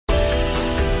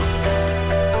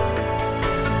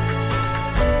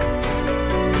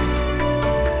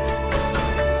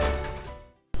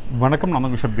வணக்கம்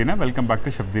நான் chef Dheena welcome back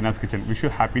to chef Dheena's kitchen wish you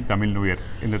happy Tamil new year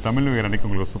இந்த Tamil new year அன்றைக்கி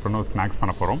உங்களுக்கு சூப்பரான ஒரு ஸ்நாக்ஸ்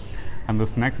பண்ண போகிறோம் அந்த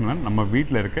ஸ்நாக்ஸ் நம்ம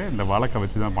வீட்டில் இருக்க இந்த வாழைக்காய்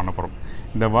வச்சு தான் பண்ண போகிறோம்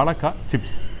இந்த வாழைக்காய்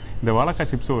சிப்ஸ் இந்த வாழைக்காய்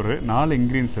சிப்ஸ் ஒரு 4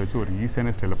 இன்க்ரீடியன்ஸ் வச்சு ஒரு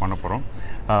ஈஸியான ஸ்டைலில் பண்ண போகிறோம்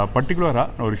பர்டிகுலராக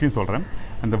நான் ஒரு விஷயம் சொல்கிறேன்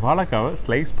அந்த வாழைக்காவை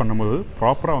ஸ்லைஸ் பண்ணும்போது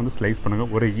ப்ராப்பராக வந்து ஸ்லைஸ்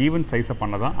பண்ணுங்கள் ஒரு ஈவன் சைஸை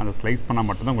பண்ண தான் அந்த ஸ்லைஸ் பண்ணால்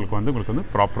மட்டும்தான் உங்களுக்கு வந்து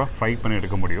ப்ராப்பராக ஃப்ரை பண்ணி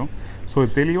எடுக்க முடியும் ஸோ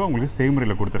தெளிவாக உங்களுக்கு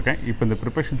செய்முறையில் கொடுத்துருக்கேன் இப்போ இந்த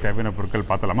ப்ரிப்பரேஷன் தேவையான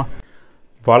பொருட்கள் பார்த்தலாமா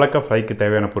வாழைக்காய் ஃப்ரைக்கு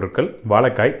தேவையான பொருட்கள்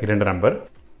வாழைக்காய் 2 நம்பர்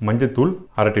மஞ்சத்தூள்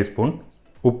 1/2 டீஸ்பூன்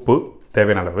உப்பு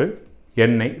தேவையான அளவு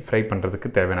எண்ணெய் ஃப்ரை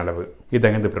பண்ணுறதுக்கு தேவையான அளவு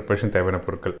இதாங்க இந்த ப்ரிப்பரேஷன் தேவையான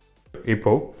பொருட்கள்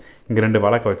இப்போது இங்கே 2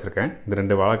 வாழைக்காய் வச்சுருக்கேன் இந்த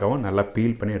 2 வாழைக்காவும் நல்லா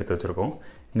பீல் பண்ணி எடுத்து வச்சுருக்கோம்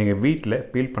நீங்கள் வீட்டில்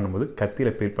பீல் பண்ணும்போது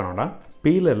கத்தியில் பீல் பண்ணோன்னா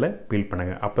பீலரில் பீல்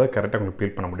பண்ணுங்கள் அப்போ தான் கரெக்டாக உங்களுக்கு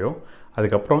பீல் பண்ண முடியும்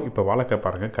அதுக்கப்புறம் இப்போ வாழைக்காய்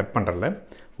பாருங்கள் கட் பண்ணுறல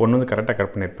ஒன்று வந்து கரெக்டாக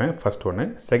கட் பண்ணியிருப்பேன் ஃபஸ்ட் ஒன்று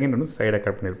செகண்ட் ஒன்று சைடாக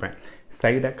கட் பண்ணியிருப்பேன்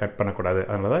சைடாக கட் பண்ணக்கூடாது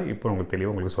அதனால தான் இப்போ உங்களுக்கு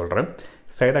தெளிவாக உங்களுக்கு சொல்கிறேன்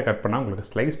சைடாக கட் பண்ணால் உங்களுக்கு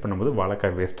ஸ்லைஸ் பண்ணும்போது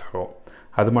வாழைக்காய் வேஸ்ட் ஆகும்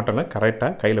அது மட்டும் இல்லை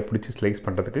கரெக்டாக கையில் பிடிச்சி ஸ்லைஸ்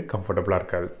பண்ணுறதுக்கு கம்ஃபர்டபுளாக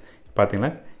இருக்காது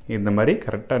பார்த்தீங்களா இந்த மாதிரி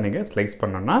கரெக்டாக நீங்கள் ஸ்லைஸ்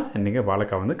பண்ணோன்னா நீங்கள்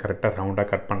வாழைக்காய் வந்து கரெக்டாக ரவுண்டாக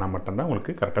கட் பண்ணால் மட்டும்தான்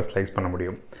உங்களுக்கு கரெக்டாக ஸ்லைஸ் பண்ண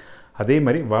முடியும் அதே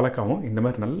மாதிரி வாழைக்காவும் இந்த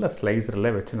மாதிரி நல்லா ஸ்லைஸரில்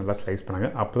வச்சு நல்லா ஸ்லைஸ் பண்ணுங்க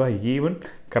அப்போ தான் ஈவன்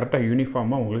கரெக்டாக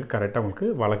யூனிஃபார்மாக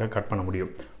உங்களுக்கு வாழைக்காய் கட் பண்ண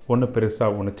முடியும் ஒன்று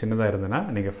பெருசாக ஒன்று சின்னதாக இருந்ததுன்னா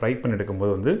நீங்கள் ஃப்ரை பண்ணி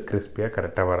எடுக்கும்போது வந்து கிறிஸ்பியாக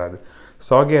கரெக்டாக வராது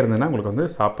சாகியாக இருந்ததுன்னா உங்களுக்கு வந்து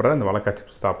சாப்பிட்ற அந்த வாழைக்காய்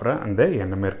சிப்ஸ் சாப்பிட்ற அந்த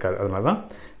எண்ணமே இருக்காது அதனால தான்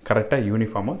கரெக்டாக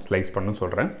யூனிஃபார்மாக ஸ்லைஸ் பண்ணணும்னு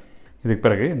சொல்கிறேன் இதுக்கு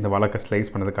பிறகு இந்த வாழைக்காய்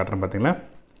ஸ்லைஸ் பண்ணது காட்டுறேன் பார்த்தீங்களா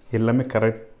எல்லாமே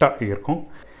கரெக்டாக இருக்கும்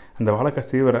அந்த வாழைக்காய்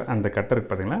சீவர அந்த கட்டை இருக்குது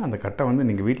பார்த்தீங்களா அந்த கட்டை வந்து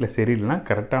நீங்கள் வீட்டில் சரியில்லைனா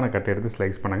கரெக்டான கட்டை எடுத்து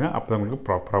ஸ்லைஸ் பண்ணுங்கள் அப்போ தான் உங்களுக்கு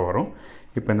ப்ராப்பராக வரும்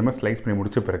இப்போ இந்த மாதிரி ஸ்லைஸ் பண்ணி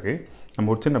முடிச்ச பிறகு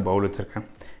நம்ம ஒரு சின்ன பவுல் வச்சுருக்கேன்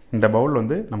இந்த பவுல்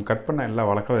வந்து நம்ம கட் பண்ண எல்லா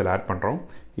வாழைக்காய் இதில் ஆட் பண்ணுறோம்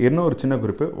இன்னும் ஒரு சின்ன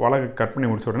குறிப்பு வாழைக்காய் கட் பண்ணி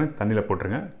முடிச்ச உடனே தண்ணியில்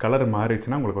போட்டுருங்க கலர்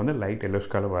மாறிடுச்சுன்னா உங்களுக்கு வந்து லைட்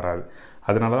எல்லோஷ் கலர் வராது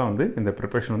அதனால தான் வந்து இந்த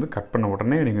ப்ரிப்பரேஷன் வந்து கட் பண்ண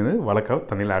உடனே நீங்கள் வந்து வாழைக்காய்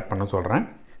தண்ணியில் ஆட் பண்ண சொல்கிறேன்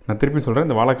நான் திருப்பி சொல்கிறேன்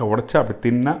இந்த வாழைக்காய் உடச்சா அப்படி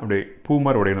தின்னா அப்படி பூ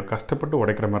மாதிரி உடையணும் கஷ்டப்பட்டு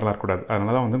உடைக்கிற மாதிரிலாம் இருக்கக்கூடாது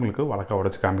அதனால தான் வந்து உங்களுக்கு வாழைக்காய்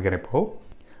உடச்சி காமிக்கிறேன் இப்போது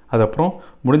அதுக்கப்புறம்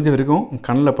முடிஞ்ச வரைக்கும்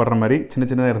கண்ணில் படுற மாதிரி சின்ன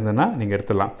சின்னதாக இருந்ததுன்னா நீங்கள்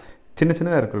எடுத்துடலாம் சின்ன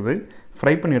சின்னதாக இருக்கிறது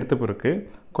ஃப்ரை பண்ணி எடுத்த பிறகு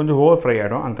கொஞ்சம் ஓவர் ஃப்ரை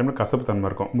ஆகிடும் அந்த டைமில் கசப்பு தன்மை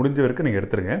இருக்கும் முடிஞ்ச வரைக்கும் நீங்கள்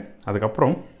எடுத்துருங்க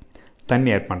அதுக்கப்புறம் தண்ணி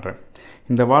ஆட் பண்ணுறேன்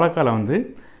இந்த வாழைக்காயில் வந்து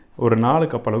ஒரு 4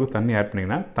 கப் அளவுக்கு தண்ணி ஆட்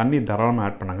பண்ணிங்கன்னா தண்ணி தாராளமாக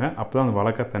ஆட் பண்ணுங்க அப்போ தான் அந்த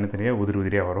வாழைக்காய் தனித்தனியாக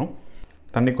உதிரியாக வரும்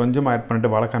தண்ணி கொஞ்சமாக ஆட்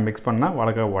பண்ணிட்டு வாழைக்காய் மிக்ஸ் பண்ணால்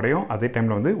வாழைக்காய் உடையும் அதே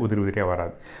டைமில் வந்து உதிரியாக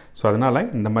வராது ஸோ அதனால்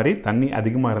இந்த மாதிரி தண்ணி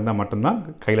அதிகமாக இருந்தால் மட்டும்தான்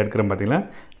கையில் எடுக்கிற பார்த்திங்கன்னா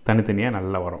தனித்தனியாக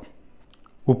நல்லா வரும்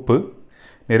உப்பு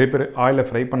நிறைய பேர் ஆயிலில்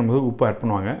ஃப்ரை பண்ணும்போது உப்பு ஆட்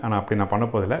பண்ணுவாங்க ஆனால் அப்படி நான் பண்ண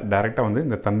போதில்லை டேரெக்டாக வந்து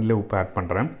இந்த தண்ணியில் உப்பு ஆட்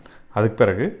பண்ணுறேன் அதுக்கு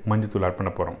பிறகு மஞ்சத்தூள் ஆட்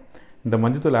பண்ண போகிறோம் இந்த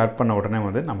மஞ்சத்தூள் ஆட் பண்ண உடனே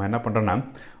வந்து நம்ம என்ன பண்ணுறோன்னா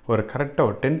ஒரு கரெக்டாக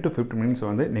ஒரு 10 to 15 மினிட்ஸ்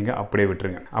வந்து நீங்கள் அப்படியே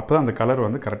விட்டுருங்க அப்போ தான் அந்த கலர்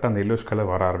வந்து கரெக்டாக அந்த எல்லோஷ்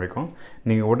கலர் வர ஆரம்பிக்கும்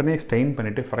நீங்கள் உடனே ஸ்டெயின்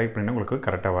பண்ணிவிட்டு ஃப்ரை பண்ணினா உங்களுக்கு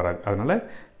கரெக்டாக வராது அதனால்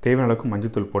தேவையான அளவுக்கு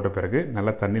மஞ்சத்தூள் போட்ட பிறகு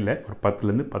நல்லா தண்ணியில் ஒரு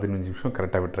 10 to 15 நிமிஷம்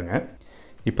கரெக்டாக விட்டுருங்க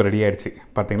இப்போ ரெடி ஆகிடுச்சு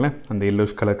பார்த்தீங்களா அந்த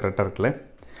எல்லோஷ் கலர் கரெக்டாக இருக்குல்ல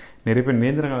நிறைய பேர்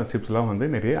நேந்திரங்காய் சிப்ஸ்லாம் வந்து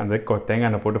நிறைய அந்த தேங்காய்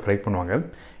எண்ணெய் போட்டு ஃப்ரை பண்ணுவாங்க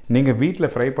நீங்கள் வீட்டில்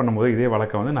ஃப்ரை பண்ணும்போது இதே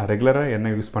வாழைக்காய் வந்து நான் ரெகுலராக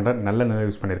எண்ணெய் யூஸ் பண்ணுறேன் நல்ல எண்ணெய்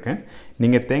யூஸ் பண்ணியிருக்கேன்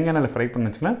நீங்கள் தேங்காய் எண்ணெயில் ஃப்ரை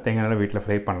பண்ணுச்சுன்னா தேங்காய் எண்ணெய் வீட்டில்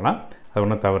ஃப்ரை பண்ணலாம் அது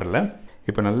ஒன்றும் தவறில்லை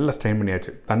இப்போ நல்லா ஸ்ட்ரெயின்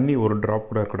பண்ணியாச்சு தண்ணி ஒரு ட்ராப்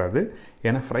கூட இருக்கக்கூடாது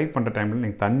ஏன்னா ஃப்ரை பண்ணுற டைமில்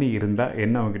நீங்கள் தண்ணி இருந்தால்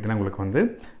எண்ணெய் அவங்ககிட்டனா உங்களுக்கு வந்து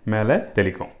மேலே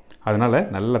தெளிக்கும் அதனால்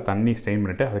நல்லா தண்ணி ஸ்ட்ரெயின்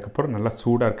பண்ணிவிட்டு அதுக்கப்புறம் நல்லா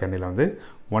சூடாக இருக்க எண்ணெயில் வந்து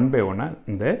 1 by 1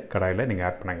 இந்த கடாயில் நீங்கள்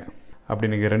ஆட் பண்ணுங்கள் அப்படி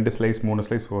நீங்கள் 2 ஸ்லைஸ் 3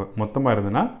 ஸ்லைஸ் மொத்தமாக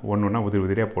இருந்ததுன்னா ஒன்றா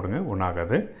உதிரியாக போடுங்க ஒன்றும்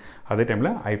ஆகாது அதே டைமில்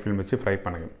ஹை ஃப்ளேம் வச்சு ஃப்ரை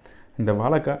பண்ணுங்கள் இந்த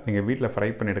வாழைக்காய் நீங்கள் வீட்டில் ஃப்ரை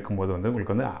பண்ணி எடுக்கும்போது வந்து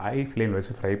உங்களுக்கு வந்து ஹை ஃப்ளேம்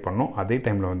வச்சு ஃப்ரை பண்ணணும் அதே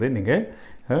டைமில் வந்து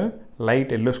நீங்கள்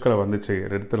லைட் எல்லோஷ் கலர் வந்துச்சு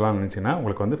எடுத்துலாம் இருந்துச்சுன்னா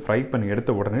உங்களுக்கு வந்து ஃப்ரை பண்ணி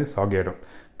எடுத்த உடனே சாகி ஆகிடும்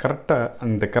கரெக்டாக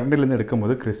அந்த கரண்டிலேருந்து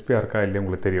எடுக்கும்போது கிறிஸ்பியாக இருக்கா இல்லையா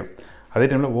உங்களுக்கு தெரியும் அதே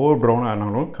டைமில் ஓவர் ப்ரௌன்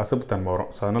ஆனாலும் கசப்பு தன்மை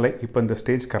வரும் ஸோ அதனால் இப்போ இந்த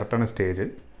ஸ்டேஜ் கரெக்டான ஸ்டேஜ்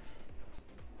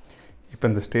இப்போ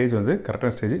இந்த ஸ்டேஜ் வந்து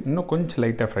கரெக்டான ஸ்டேஜ் இன்னும் கொஞ்சம்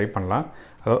லைட்டாக ஃப்ரை பண்ணலாம்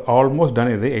அதாவது ஆல்மோஸ்ட்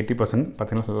டன் இது 80%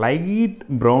 பார்த்தீங்கன்னா லைட்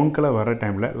ப்ரௌன் கலர் வர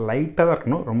டைமில் லைட்டாக தான்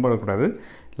இருக்கணும் ரொம்ப இருக்கக்கூடாது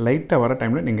லைட்டாக வர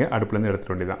டைமில் நீங்கள் அடுப்புலேருந்து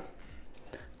எடுத்துட வேண்டியதான்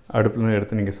அடுப்புலேருந்து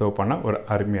எடுத்து நீங்கள் சர்வ் பண்ணால் ஒரு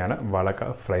அருமையான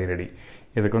வாழைக்காய் ஃப்ரை ரெடி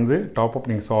இதுக்கு வந்து டாப் அப்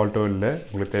நீங்கள் சால்ட்டோ இல்லை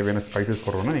உங்களுக்கு தேவையான ஸ்பைசஸ்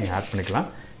போடுறோன்னா நீங்கள் ஆட் பண்ணிக்கலாம்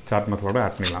சாட் மசாலோட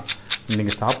ஆட் பண்ணிக்கலாம்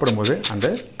நீங்கள் சாப்பிடும்போது அந்த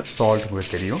சால்ட்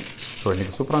உங்களுக்கு தெரியும் ஸோ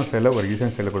இன்றைக்கி சூப்பரான ஸ்டைலில் ஒரு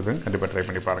ஈஸியான ஸ்டைலில் கொடுத்து கண்டிப்பாக ட்ரை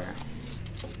பண்ணி பாருங்கள்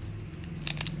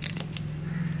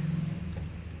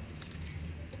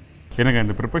எனக்கு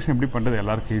இந்த ப்ரிப்பரேஷன் எப்படி பண்ணுறது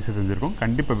எல்லாருக்கும் ஈஸியாக செஞ்சுருக்கும்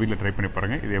கண்டிப்பாக வீட்டில் ட்ரை பண்ணி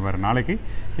பாருங்கள் இதே மாதிரி நாளைக்கு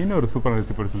இன்னும் ஒரு சூப்பரான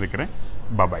ரெசிபி சந்திக்கிறேன்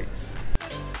பாய்